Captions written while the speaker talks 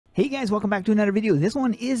Hey guys, welcome back to another video. This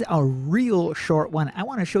one is a real short one. I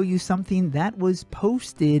want to show you something that was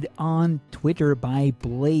posted on Twitter by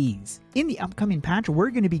Blaze. In the upcoming patch, we're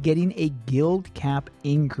going to be getting a guild cap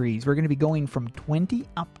increase. We're going to be going from 20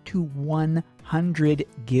 up to 100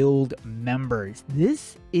 guild members.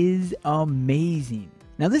 This is amazing.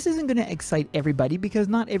 Now, this isn't going to excite everybody because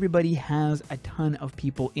not everybody has a ton of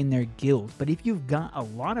people in their guilds. But if you've got a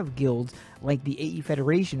lot of guilds, like the AE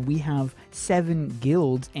Federation, we have 7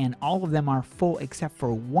 guilds and all of them are full except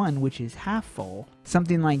for one, which is half full.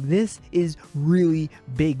 Something like this is really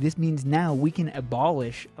big. This means now we can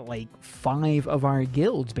abolish like 5 of our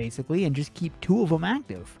guilds basically and just keep 2 of them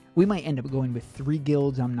active. We might end up going with 3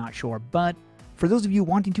 guilds, I'm not sure, but for those of you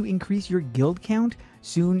wanting to increase your guild count,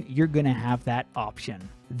 soon you're gonna have that option.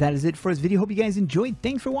 That is it for this video. Hope you guys enjoyed.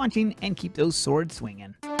 Thanks for watching and keep those swords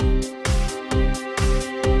swinging.